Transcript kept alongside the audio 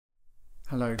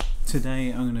Hello.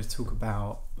 Today I'm going to talk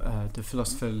about the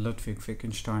philosopher Ludwig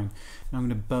Wittgenstein, and I'm going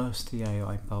to burst the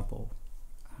AI bubble.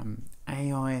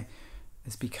 AI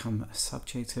has become a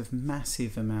subject of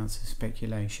massive amounts of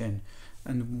speculation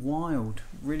and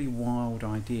really wild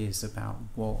ideas about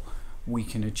what we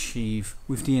can achieve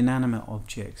with the inanimate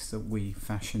objects that we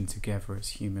fashion together as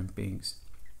human beings.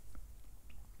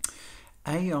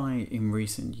 AI in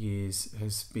recent years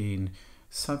has been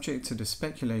subject to the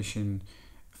speculation,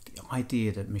 the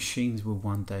idea that machines will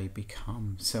one day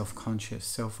become self-conscious,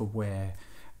 self-aware,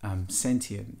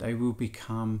 sentient. They will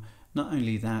become, not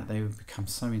only that, they will become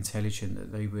so intelligent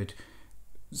that they would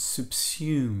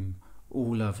subsume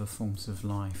all other forms of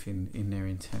life in their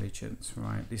intelligence,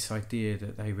 right? This idea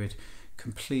that they would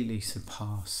completely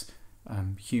surpass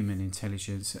human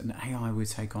intelligence, and AI would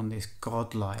take on this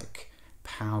godlike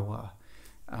power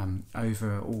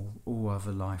over all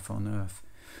other life on Earth.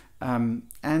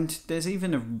 And there's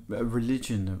even a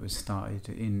religion that was started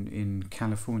in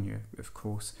California, of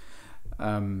course,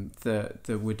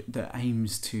 that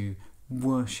aims to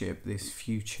worship this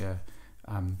future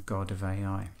god of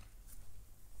AI.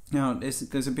 Now,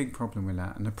 there's a big problem with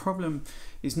that, and the problem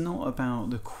is not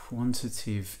about the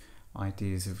quantitative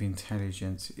ideas of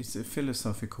intelligence. It's a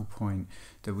philosophical point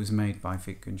that was made by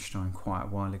Wittgenstein quite a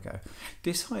while ago.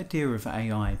 This idea of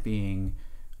AI being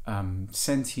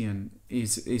sentient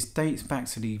dates back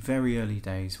to the very early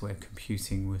days where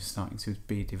computing was starting to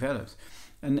be developed,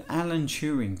 and Alan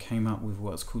Turing came up with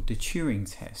what's called the Turing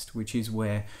test, which is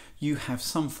where you have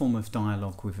some form of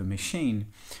dialogue with a machine,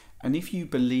 and if you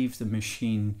believe that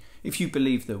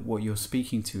what you're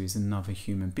speaking to is another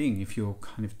human being, if you're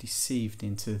kind of deceived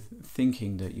into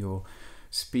thinking that you're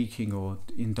speaking or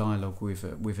in dialogue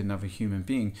with another human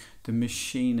being, the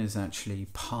machine has actually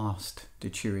passed the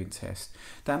Turing test.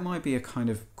 That might be a kind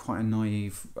of quite a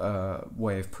naive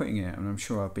way of putting it, and I'm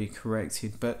sure I'll be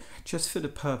corrected, but just for the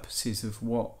purposes of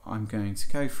what I'm going to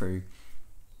go through,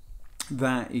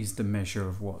 that is the measure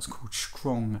of what's called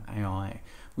strong AI,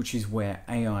 which is where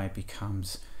AI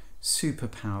becomes super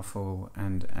powerful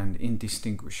and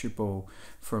indistinguishable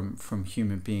from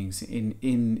human beings in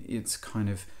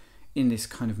this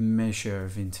kind of measure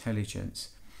of intelligence.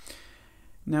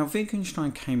 Now,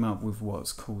 Wittgenstein came up with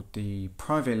what's called the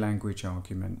private language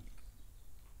argument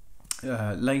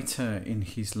later in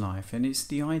his life, and it's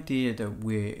the idea that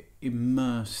we're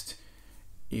immersed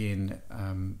in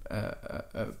a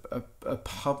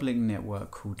public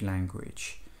network called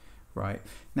language, right?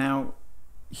 Now,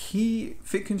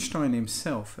 Wittgenstein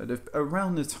himself,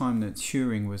 around the time that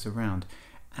Turing was around,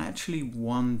 actually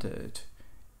wondered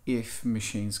if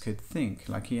machines could think.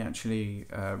 Like, he actually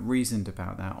reasoned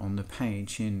about that on the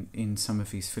page in some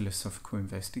of his philosophical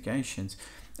investigations,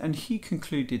 and he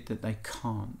concluded that they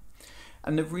can't.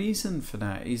 And the reason for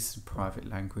that is private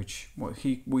language, what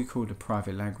we call the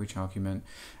private language argument,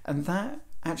 and that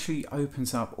actually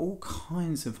opens up all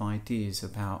kinds of ideas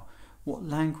about what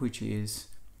language is,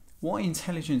 what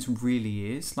intelligence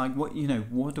really is, like what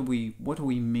do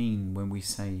we mean when we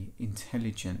say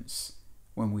intelligence,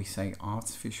 when we say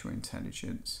artificial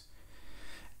intelligence.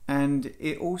 And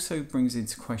it also brings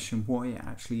into question what it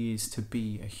actually is to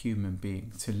be a human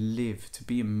being, to live, to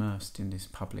be immersed in this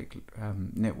public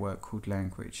network called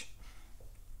language.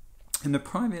 And the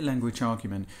private language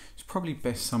argument is probably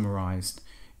best summarized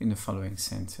in the following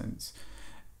sentence.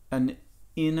 An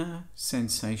inner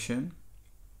sensation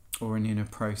or an inner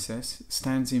process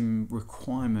stands in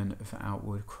requirement of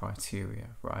outward criteria,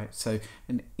 right? So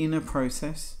an inner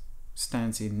process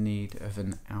stands in need of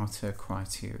an outer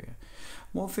criteria.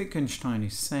 What Wittgenstein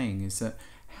is saying is that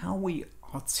how we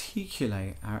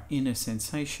articulate our inner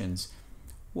sensations,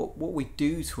 what we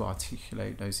do to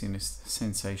articulate those inner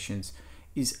sensations,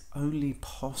 is only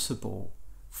possible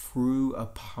through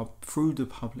the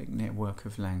public network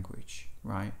of language,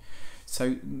 right?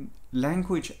 So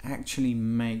language actually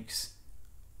makes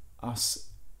us,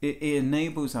 it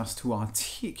enables us to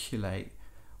articulate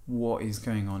what is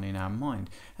going on in our mind.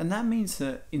 And that means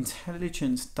that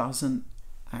intelligence doesn't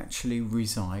actually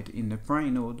reside in the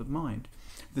brain or the mind.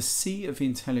 The seat of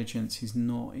intelligence is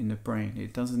not in the brain.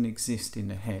 It doesn't exist in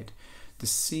the head. The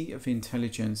seat of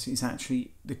intelligence is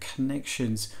actually the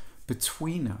connections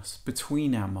between us,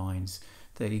 between our minds,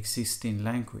 that exist in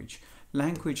language.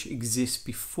 Language exists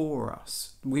before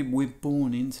us. We're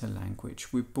born into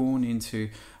language. We're born into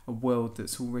a world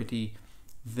that's already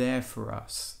there for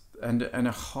us, and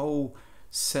a whole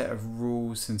set of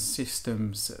rules and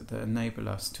systems that enable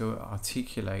us to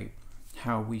articulate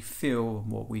how we feel,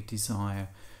 what we desire,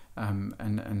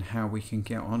 and how we can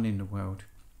get on in the world.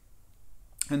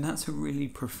 And that's a really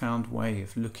profound way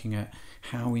of looking at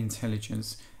how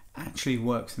intelligence actually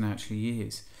works and actually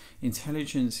is.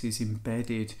 Intelligence is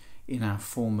embedded in our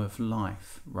form of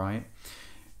life, right?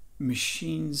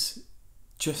 Machines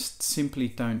just simply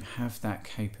don't have that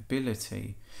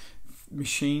capability.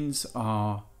 Machines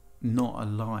are not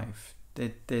alive.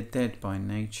 They're dead by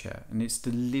nature, and it's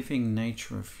the living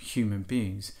nature of human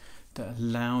beings that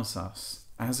allows us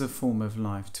as a form of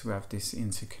life to have this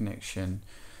interconnection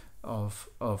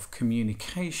of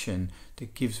communication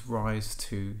that gives rise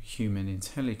to human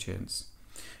intelligence.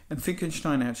 And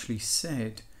Wittgenstein actually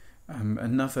said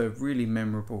another really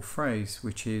memorable phrase,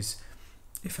 which is,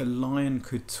 if a lion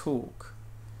could talk,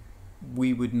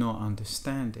 we would not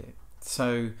understand it.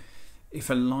 So if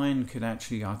a lion could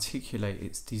actually articulate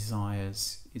its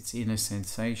desires, its inner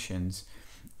sensations,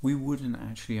 we wouldn't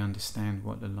actually understand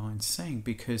what the lion's saying,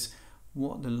 because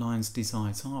what the lion's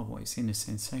desires are, what its inner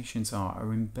sensations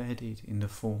are embedded in the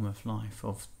form of life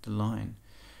of the lion.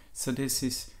 So there's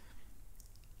this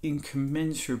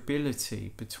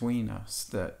incommensurability between us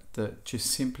that just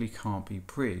simply can't be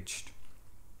bridged.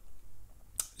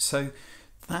 So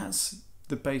that's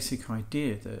the basic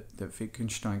idea that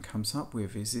Wittgenstein comes up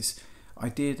with, is this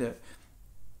idea that,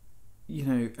 you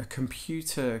know, a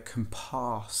computer can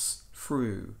pass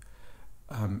through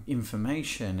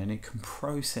information, and it can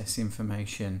process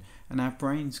information, and our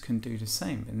brains can do the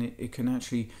same, and it can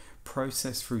actually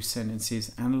process through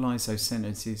sentences, analyze those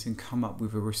sentences, and come up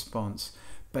with a response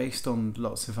based on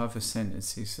lots of other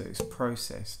sentences that it's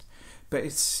processed. But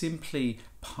it's simply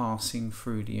passing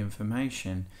through the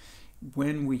information.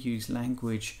 When we use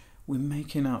language,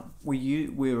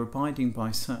 we're abiding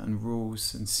by certain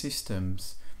rules and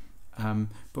systems,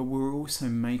 but we're also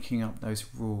making up those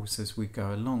rules as we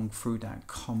go along through that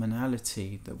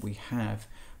commonality that we have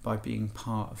by being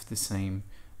part of the same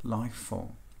life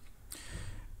form.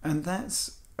 And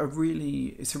it's a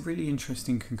really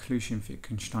interesting conclusion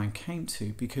Wittgenstein came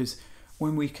to, because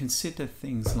when we consider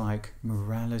things like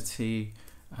morality,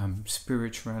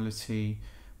 spirituality,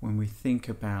 when we think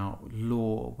about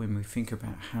law, when we think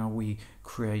about how we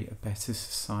create a better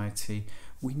society,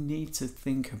 we need to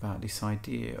think about this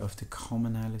idea of the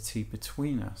commonality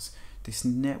between us, this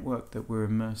network that we're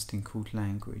immersed in called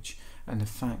language, and the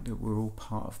fact that we're all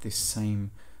part of this same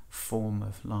form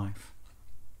of life.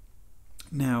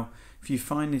 Now, if you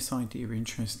find this idea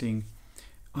interesting,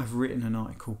 I've written an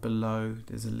article below.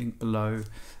 There's a link below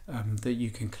that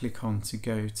you can click on to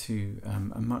go to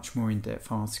a much more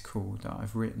in-depth article that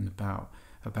I've written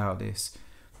about this.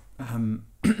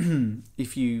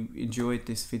 If you enjoyed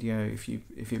this video,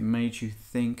 if it made you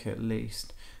think at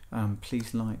least,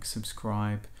 please like,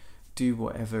 subscribe, do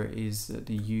whatever it is that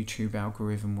the YouTube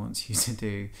algorithm wants you to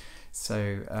do,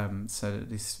 so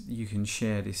that you can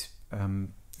share this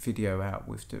video out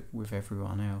with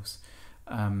everyone else.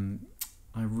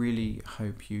 I really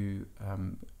hope you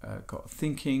got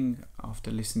thinking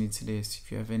after listening to this. If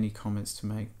you have any comments to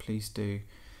make, please do.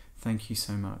 Thank you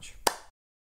so much.